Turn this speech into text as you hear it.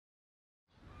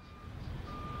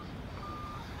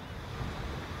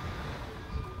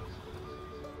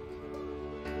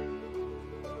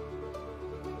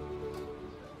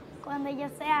Cuando yo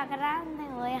sea grande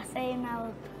voy a ser una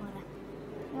doctora.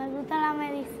 Me gusta la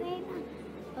medicina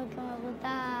porque me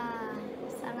gusta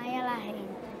sanar a la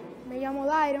gente. Me llamo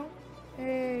Dairon,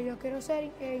 yo quiero ser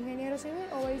ingeniero civil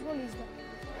o beisbolista.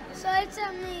 Soy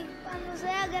Samir, cuando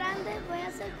sea grande voy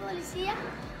a ser policía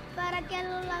para que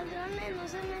los ladrones no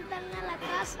se metan a la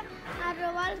casa a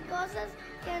robar cosas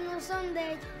que no son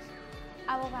de ellos.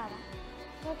 Abogada,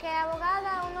 porque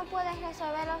abogada uno puede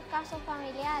resolver los casos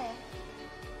familiares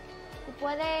y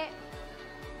puede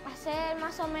hacer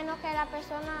más o menos que la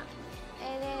persona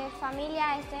de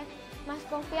familia esté más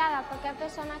confiada, porque hay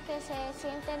personas que se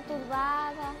sienten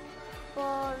turbadas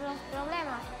por los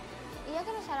problemas. Y yo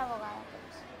quiero ser abogada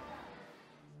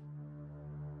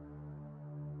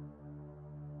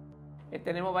por eso.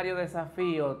 Tenemos varios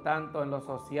desafíos, tanto en lo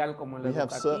social como en lo educativo.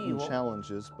 We have certain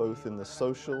challenges both in the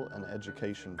social and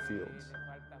education fields.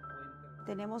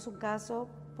 Tenemos un caso,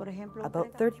 por ejemplo,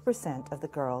 about 30% of the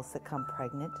girls that come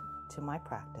pregnant to my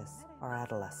practice are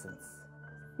adolescents.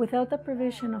 Without the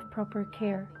provision of proper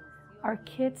care, our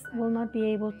kids will not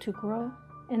be able to grow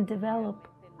and develop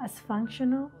as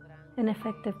functional and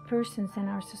effective persons in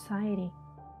our society.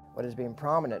 What has been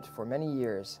prominent for many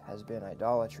years has been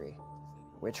idolatry,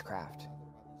 witchcraft,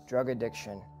 drug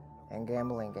addiction, and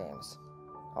gambling games.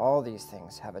 All these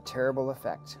things have a terrible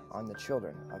effect on the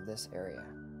children of this area.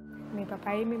 Mi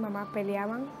papá y mi mamá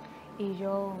peleaban y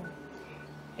yo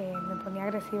me ponía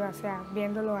agresiva, o sea,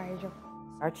 viéndolo a ellos.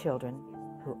 Our children,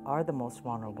 who are the most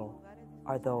vulnerable,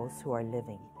 are those who are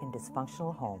living in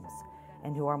dysfunctional homes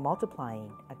and who are multiplying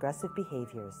aggressive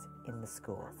behaviors in the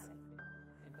schools.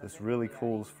 This really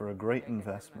calls for a great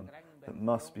investment that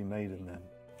must be made in them.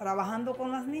 Trabajando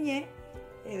con las niñez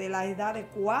de la edad de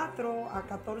 4 a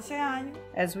 14 años.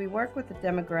 As we work with the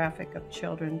demographic of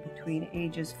children between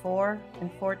ages 4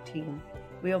 and 14,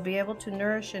 we will be able to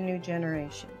nourish a new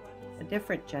generation, a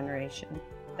different generation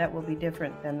that will be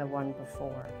different than the one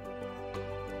before.